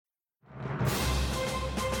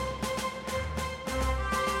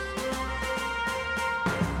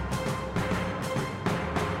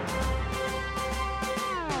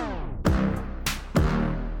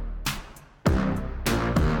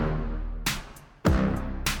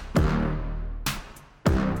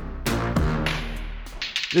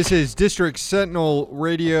This is District Sentinel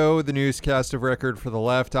Radio, the newscast of record for the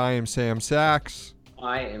left. I am Sam Sachs.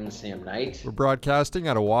 I am Sam Knight. We're broadcasting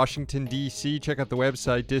out of Washington, D.C. Check out the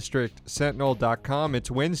website, districtsentinel.com. It's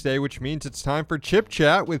Wednesday, which means it's time for Chip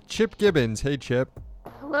Chat with Chip Gibbons. Hey, Chip.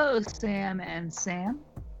 Hello, Sam and Sam.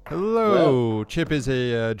 Hello. Chip is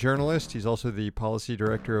a journalist. He's also the policy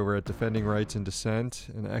director over at Defending Rights and Dissent,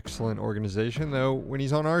 an excellent organization, though when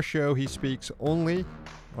he's on our show, he speaks only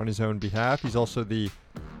on his own behalf. He's also the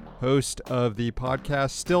host of the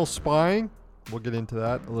podcast Still Spying. We'll get into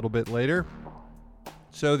that a little bit later.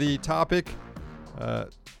 So the topic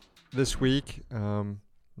this week,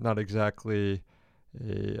 not exactly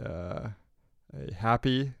a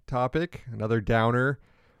happy topic, another downer.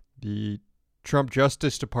 The Trump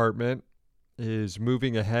Justice Department is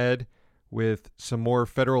moving ahead with some more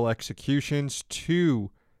federal executions,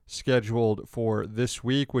 2 scheduled for this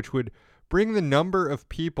week, which would bring the number of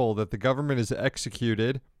people that the government has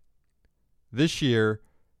executed this year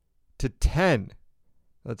to 10.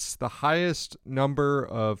 That's the highest number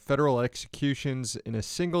of federal executions in a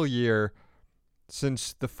single year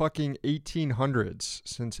since the fucking 1800s,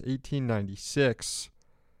 since 1896.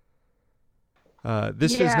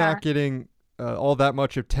 This is not getting all that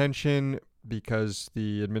much attention because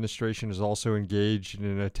the administration is also engaged in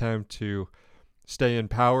an attempt to stay in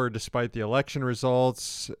power despite the election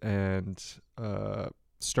results and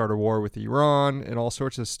start a war with Iran and all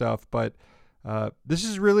sorts of stuff. But this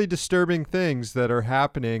is really disturbing things that are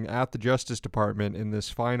happening at the Justice Department in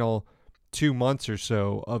this final 2 months or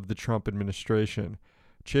so of the Trump administration.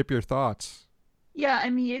 Chip, your thoughts? Yeah,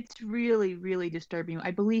 I mean, it's really, really disturbing.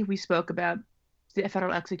 I believe we spoke about the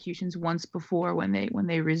federal executions once before when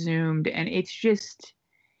they resumed, and it's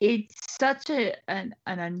such an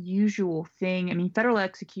unusual thing. I mean, federal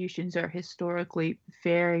executions are historically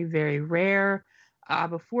very, very rare.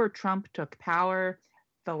 Before Trump took power,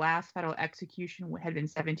 the last federal execution had been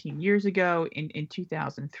 17 years ago in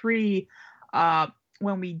 2003.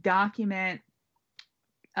 When we document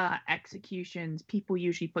executions, people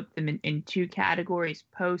usually put them in 2 categories: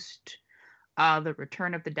 post the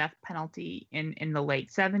return of the death penalty in the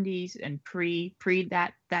late 70s and pre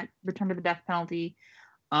that return of the death penalty,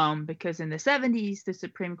 because in the 70s the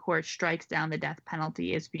Supreme Court strikes down the death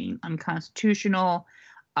penalty as being unconstitutional.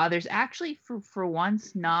 There's actually for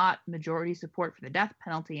once not majority support for the death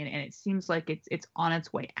penalty, and it seems like it's on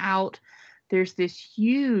its way out. There's this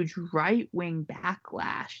huge right-wing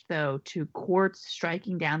backlash though to courts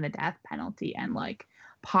striking down the death penalty, and like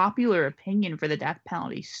popular opinion for the death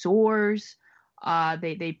penalty soars.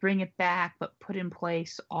 They bring it back, but put in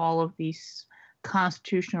place all of these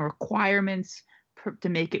constitutional requirements to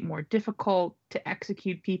make it more difficult to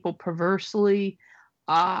execute people perversely.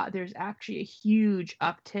 There's actually a huge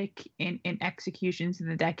uptick in executions in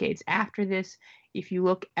the decades after this. If you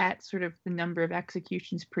look at sort of the number of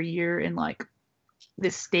executions per year in like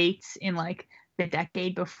the states in like the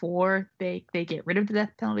decade before they get rid of the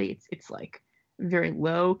death penalty, it's like very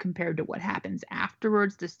low compared to what happens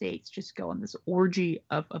afterwards. The states just go on this orgy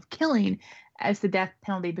of killing as the death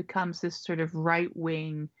penalty becomes this sort of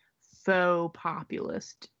right-wing faux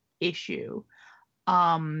populist issue.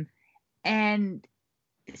 And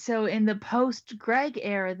so in the post-Gregg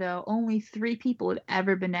era, though, only 3 people had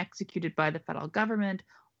ever been executed by the federal government,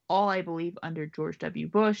 all, I believe, under George W.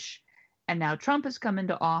 Bush. And now Trump has come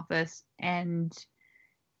into office, and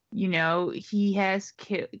you know, he has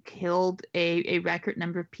killed a record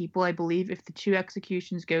number of people. I believe if the 2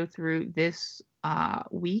 executions go through this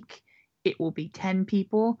week, it will be 10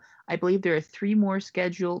 people. I believe there are 3 more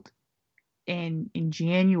scheduled in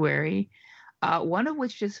January, one of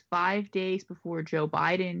which just 5 days before Joe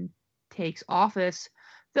Biden takes office.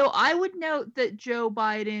 Though I would note that Joe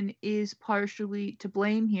Biden is partially to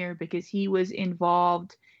blame here because he was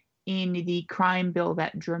involved in the crime bill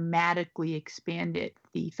that dramatically expanded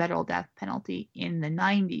the federal death penalty in the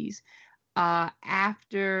 90s.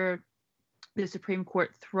 After the Supreme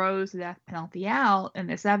Court throws the death penalty out in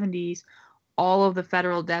the 70s, all of the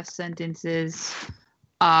federal death sentences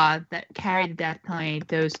that carry the death penalty,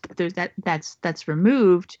 that's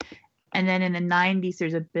removed. And then in the 90s,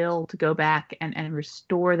 there's a bill to go back and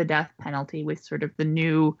restore the death penalty with sort of the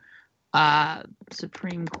new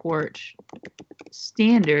Supreme Court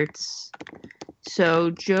standards.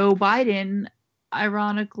 So Joe Biden,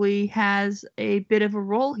 ironically, has a bit of a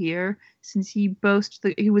role here since he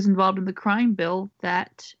was involved in the crime bill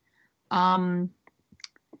that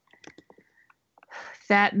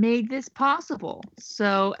that made this possible.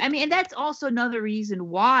 So, I mean, and that's also another reason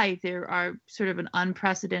why there are sort of an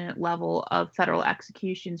unprecedented level of federal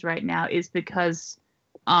executions right now, is because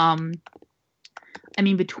I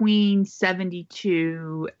mean, between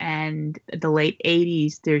 72 and the late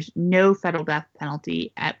 80s, there's no federal death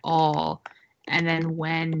penalty at all. And then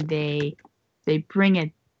when they bring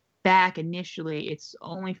it back initially, it's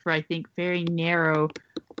only for, I think, very narrow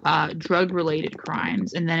drug-related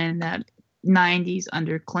crimes. And then in the 90s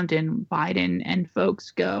under Clinton, Biden, and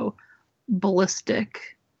folks go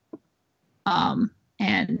ballistic.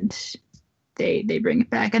 And they bring it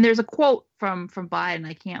back. And there's a quote from Biden,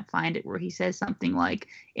 I can't find it, where he says something like,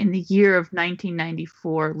 in the year of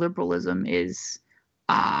 1994, liberalism is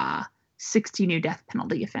 60 new death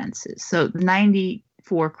penalty offenses. So the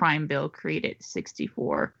 94 crime bill created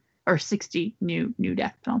 64 or 60 new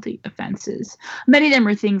death penalty offenses. Many of them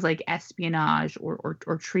are things like espionage or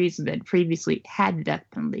treason that previously had the death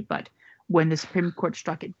penalty, but when the Supreme Court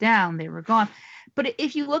struck it down, they were gone. But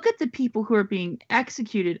if you look at the people who are being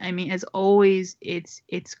executed, I mean, as always, it's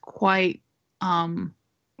quite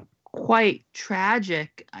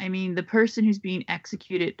tragic. I mean, the person who's being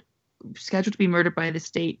executed, scheduled to be murdered by the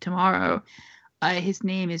state tomorrow, his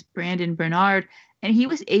name is Brandon Bernard, and he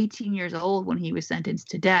was 18 years old when he was sentenced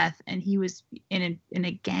to death, and he was in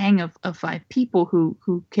a gang of 5 people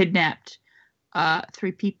who kidnapped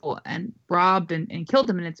 3 people and robbed and killed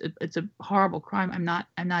them, and it's a horrible crime. I'm not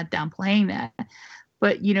downplaying that,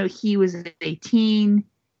 but you know, he was 18.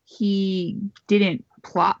 He didn't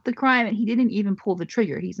plot the crime, and he didn't even pull the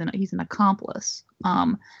trigger. He's an accomplice.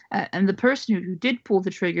 And the person who did pull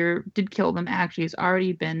the trigger, did kill them, actually has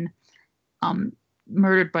already been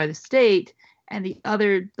murdered by the state, and the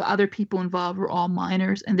other people involved were all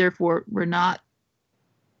minors, and therefore were not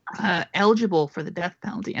eligible for the death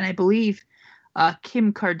penalty. And I believe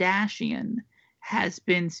Kim Kardashian has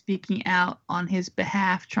been speaking out on his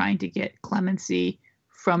behalf, trying to get clemency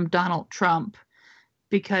from Donald Trump,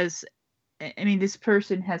 because, I mean, this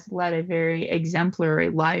person has led a very exemplary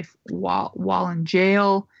life while in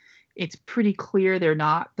jail. It's pretty clear they're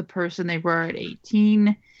not the person they were at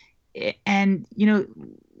 18. And, you know,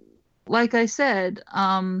 like I said,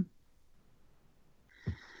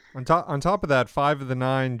 On top of that, 5 of the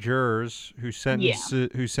 9 jurors who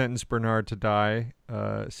sentenced Bernard to die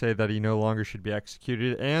say that he no longer should be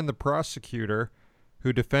executed, and the prosecutor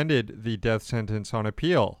who defended the death sentence on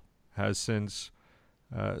appeal has since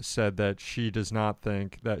said that she does not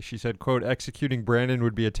think that, she said, quote, executing Brandon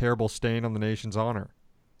would be a terrible stain on the nation's honor.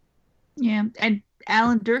 Yeah, and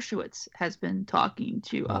Alan Dershowitz has been talking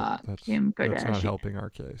to Kim Kardashian. That's not helping our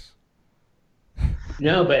case.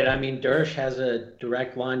 No, but I mean, Dersh has a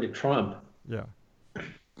direct line to Trump. Yeah.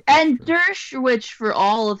 And Dershowitz, for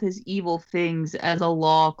all of his evil things as a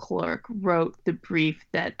law clerk, wrote the brief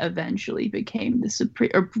that eventually became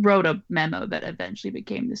wrote a memo that eventually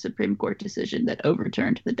became the Supreme Court decision that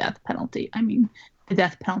overturned the death penalty. I mean, the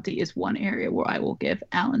death penalty is one area where I will give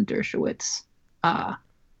Alan Dershowitz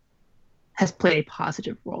has played a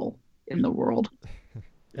positive role in the world.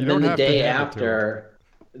 And then the day after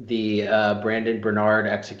the Brandon Bernard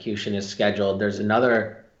execution is scheduled, there's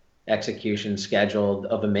another execution scheduled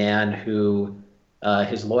of a man who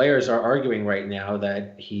his lawyers are arguing right now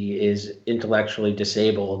that he is intellectually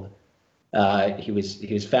disabled. He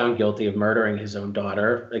was found guilty of murdering his own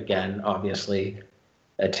daughter. Again, obviously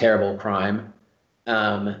a terrible crime.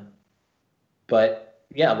 But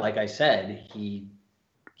yeah, like I said, he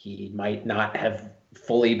might not have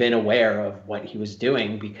fully been aware of what he was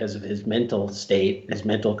doing because of his mental state, his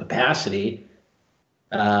mental capacity.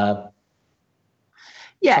 Yeah,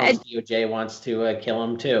 DOJ wants to kill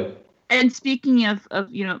him too. And speaking of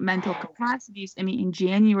mental capacities, I mean, in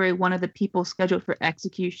January, one of the people scheduled for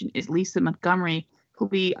execution is Lisa Montgomery, who'll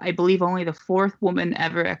be, I believe, only the 4th woman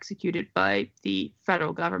ever executed by the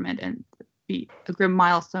federal government, and be a grim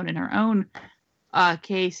milestone in her own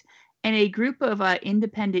case. And a group of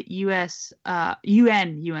independent UN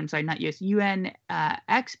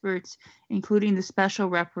experts, including the Special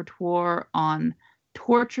Rapporteur on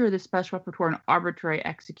torture, the Special Rapporteur on arbitrary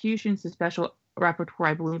executions, the Special Rapporteur,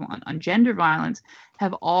 I believe, on gender violence,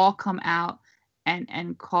 have all come out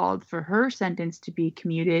and called for her sentence to be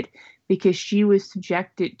commuted because she was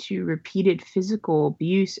subjected to repeated physical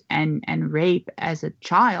abuse and rape as a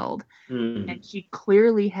child. And she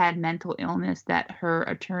clearly had mental illness that her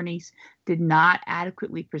attorneys did not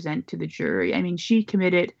adequately present to the jury. I mean, she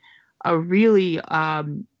committed a really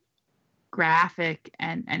graphic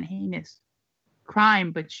and heinous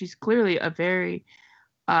crime, but she's clearly a very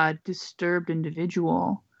disturbed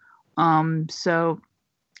individual. So,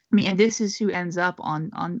 I mean, and this is who ends up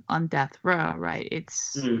on death row, right?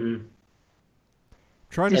 It's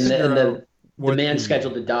trying to figure out. The man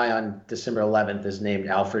scheduled to die on December 11th is named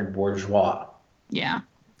Alfred Bourgeois. Yeah.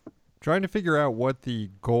 trying to figure out what the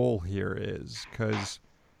goal here is, because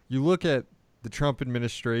you look at the Trump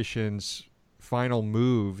administration's final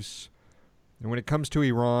moves, and when it comes to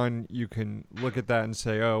Iran, you can look at that and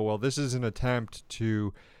say, oh, well, this is an attempt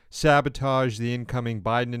to sabotage the incoming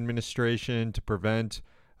Biden administration to prevent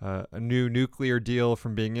a new nuclear deal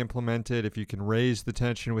from being implemented. If you can raise the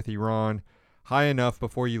tension with Iran high enough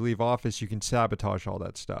before you leave office, you can sabotage all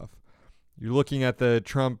that stuff. You're looking at the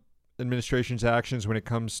Trump administration's actions when it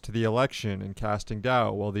comes to the election and casting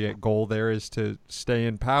doubt. Well, the goal there is to stay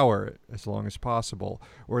in power as long as possible,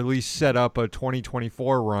 or at least set up a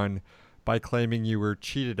 2024 run by claiming you were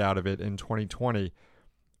cheated out of it in 2020.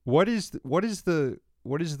 What is the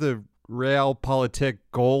realpolitik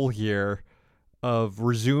goal here of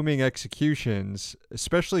resuming executions,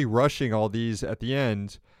 especially rushing all these at the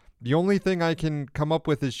end? The only thing I can come up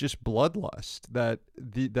with is just bloodlust. That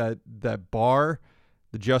Barr,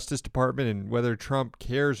 the Justice Department, and whether Trump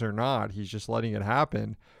cares or not, he's just letting it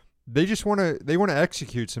happen. They want to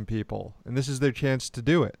execute some people, and this is their chance to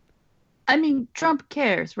do it. I mean, Trump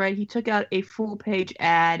cares, right? He took out a full-page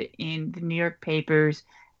ad in the New York papers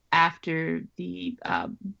after the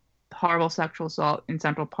horrible sexual assault in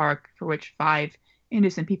Central Park, for which 5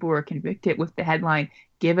 innocent people were convicted, with the headline,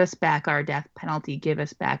 "Give us back our death penalty, give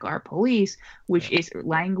us back our police," which is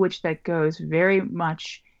language that goes very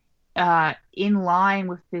much in line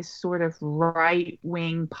with this sort of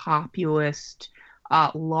right-wing populist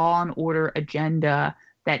law and order agenda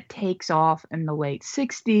that takes off in the late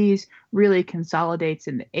 60s, really consolidates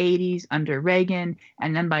in the 80s under Reagan,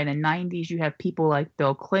 and then by the 90s you have people like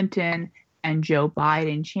Bill Clinton and Joe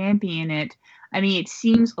Biden champion it. I mean, it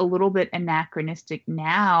seems a little bit anachronistic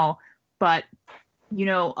now, but, you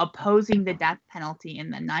know, opposing the death penalty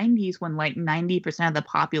in the 90s when like 90% of the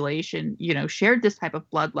population, you know, shared this type of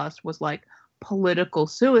bloodlust was like political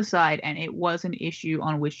suicide, and it was an issue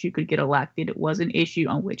on which you could get elected. It was an issue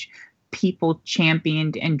on which people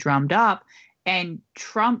championed and drummed up. And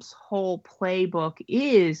Trump's whole playbook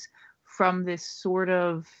is from this sort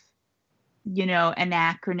of, you know,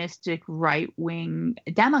 anachronistic right-wing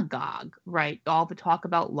demagogue, right? All the talk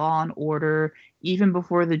about law and order. Even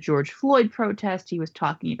before the George Floyd protest, he was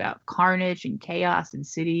talking about carnage and chaos in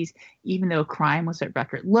cities, even though crime was at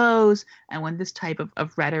record lows. And when this type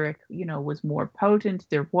of rhetoric, you know, was more potent,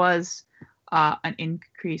 there was an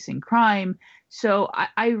increase in crime. So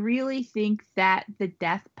I really think that the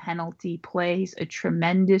death penalty plays a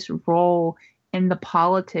tremendous role in the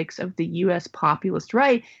politics of the U.S. populist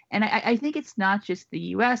right. And I think it's not just the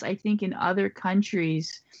U.S. I think in other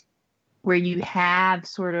countries where you have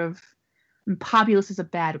sort of, populist is a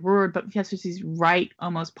bad word, but because there's these right,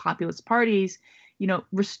 almost populist parties, you know,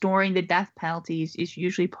 restoring the death penalties is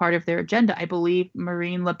usually part of their agenda. I believe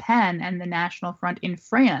Marine Le Pen and the National Front in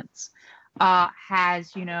France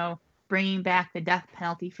has, you know, bringing back the death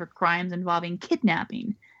penalty for crimes involving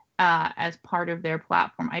kidnapping as part of their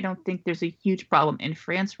platform. I don't think there's a huge problem in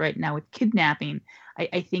France right now with kidnapping.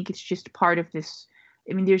 I think it's just part of this.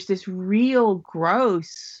 I mean, there's this real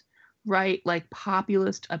gross, right, like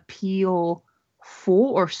populist appeal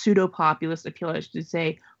for, or pseudo-populist appeal, I should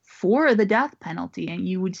say, for the death penalty. And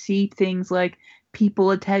you would see things like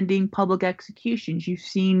people attending public executions. You've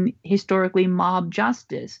seen historically mob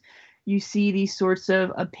justice. You see these sorts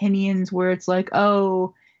of opinions where it's like,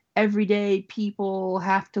 oh, everyday people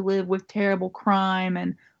have to live with terrible crime,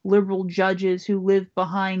 and liberal judges who live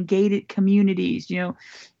behind gated communities, you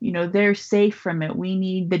know, they're safe from it. We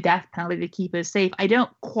need the death penalty to keep us safe. I don't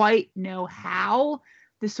quite know how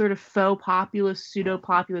this sort of faux populist,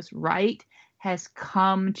 pseudo-populist right has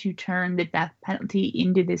come to turn the death penalty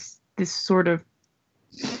into this sort of,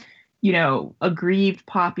 you know, aggrieved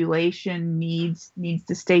population needs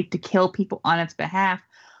the state to kill people on its behalf.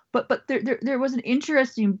 But there was an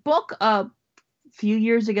interesting book a few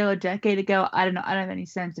years ago, a decade ago, I don't have any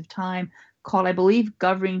sense of time, called, I believe,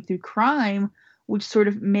 Governing Through Crime, which sort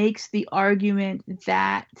of makes the argument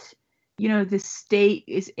that, you know, the state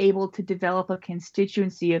is able to develop a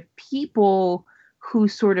constituency of people who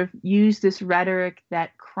sort of use this rhetoric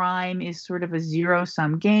that crime is sort of a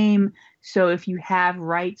zero-sum game. So if you have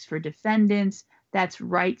rights for defendants, that's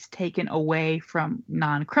rights taken away from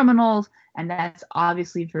non-criminals, and that's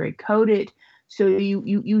obviously very coded. So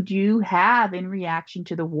you do have, in reaction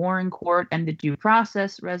to the Warren Court and the due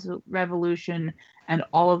process revolution and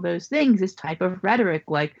all of those things, this type of rhetoric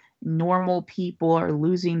like normal people are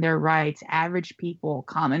losing their rights, average people,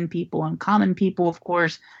 and common people, of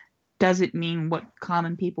course, doesn't mean what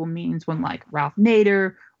common people means when like Ralph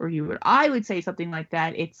Nader or I would say something like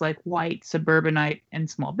that. It's like white, suburbanite, and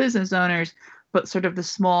small business owners, but sort of the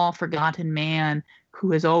small, forgotten man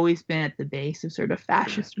who has always been at the base of sort of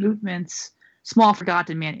fascist movements. Small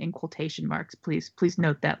forgotten man in quotation marks. Please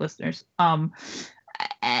note that, listeners.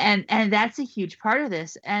 And that's a huge part of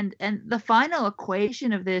this. And the final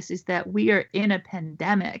equation of this is that we are in a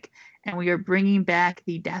pandemic, and we are bringing back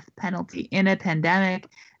the death penalty in a pandemic.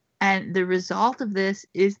 And the result of this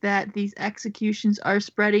is that these executions are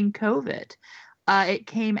spreading COVID. It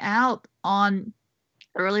came out on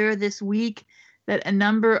earlier this week that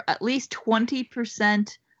at least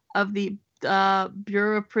 20% of the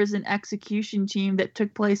Bureau of Prison execution team that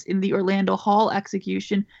took place in the Orlando Hall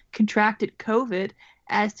execution contracted COVID,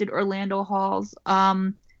 as did Orlando Hall's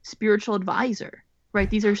spiritual advisor. Right,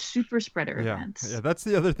 these are super spreader events. Yeah, that's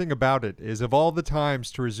the other thing about it, is of all the times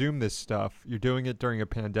to resume this stuff, you're doing it during a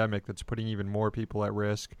pandemic that's putting even more people at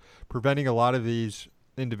risk, preventing a lot of these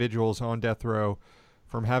individuals on death row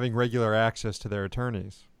from having regular access to their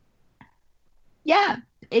attorneys. Yeah,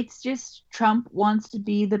 it's just Trump wants to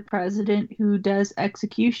be the president who does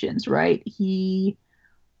executions, right? He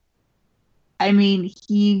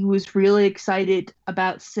was really excited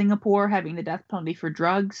about Singapore having the death penalty for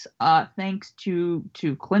drugs. Thanks to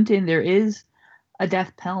Clinton, there is a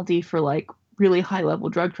death penalty for like really high-level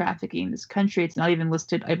drug trafficking in this country. It's not even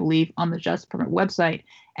listed, I believe, on the Justice Department website.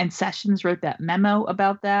 And Sessions wrote that memo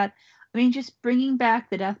about that. I mean, just bringing back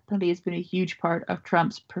the death penalty has been a huge part of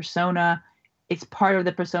Trump's persona. It's part of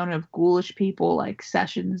the persona of ghoulish people like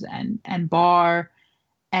Sessions and Barr.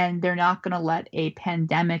 And they're not going to let a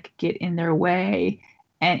pandemic get in their way.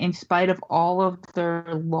 And in spite of all of their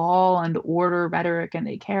law and order rhetoric, and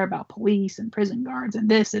they care about police and prison guards and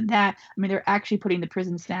this and that, I mean, they're actually putting the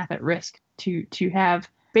prison staff at risk to have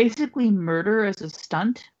basically murder as a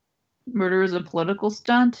stunt, murder as a political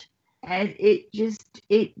stunt. And it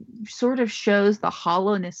sort of shows the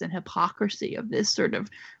hollowness and hypocrisy of this sort of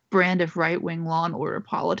brand of right-wing law and order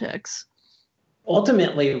politics.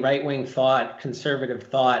 Ultimately, right-wing thought, conservative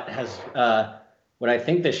thought has, what I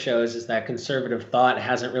think this shows is that conservative thought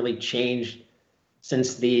hasn't really changed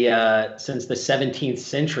since the 17th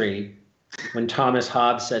century, when Thomas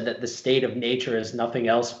Hobbes said that the state of nature is nothing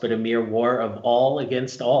else but a mere war of all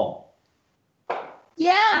against all.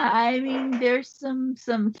 Yeah, I mean, there's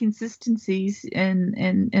some consistencies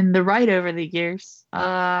in the right over the years.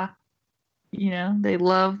 They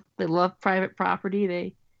love private property.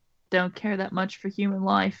 They don't care that much for human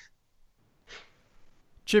life.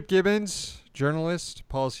 Chip Gibbons, journalist,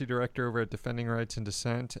 policy director over at Defending Rights and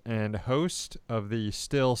Dissent, and host of the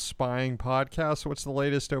Still Spying podcast. What's the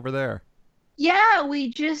latest over there? Yeah,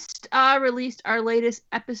 we just released our latest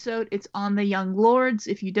episode. It's on the Young Lords.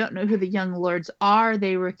 If you don't know who the Young Lords are,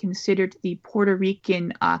 they were considered the Puerto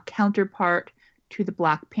Rican counterpart to the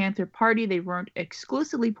Black Panther Party. They weren't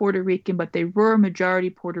exclusively Puerto Rican, but they were majority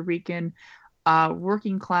Puerto Rican,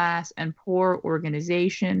 working class and poor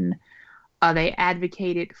organization. They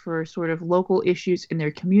advocated for sort of local issues in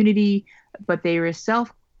their community, but they were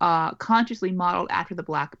consciously modeled after the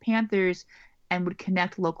Black Panthers and would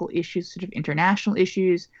connect local issues to sort of international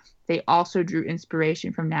issues. They also drew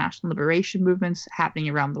inspiration from national liberation movements happening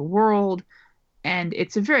around the world. And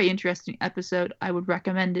it's a very interesting episode. I would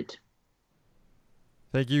recommend it.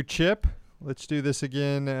 Thank you, Chip. Let's do this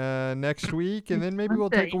again next week, and then maybe we'll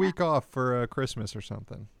take a week off for Christmas or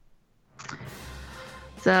something.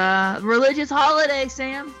 It's a religious holiday,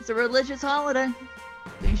 Sam. It's a religious holiday.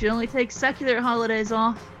 You should only take secular holidays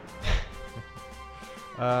off.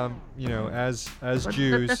 As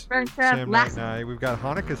Jews, Sam Knight and I, we've got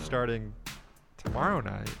Hanukkah starting tomorrow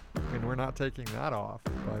night, and we're not taking that off.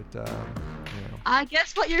 But I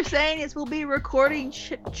guess what you're saying is we'll be recording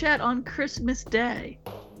Chet on Christmas Day.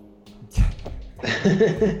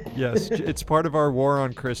 Yes, it's part of our War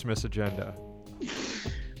on Christmas agenda.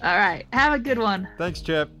 All right. Have a good one. Thanks,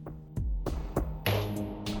 Chip.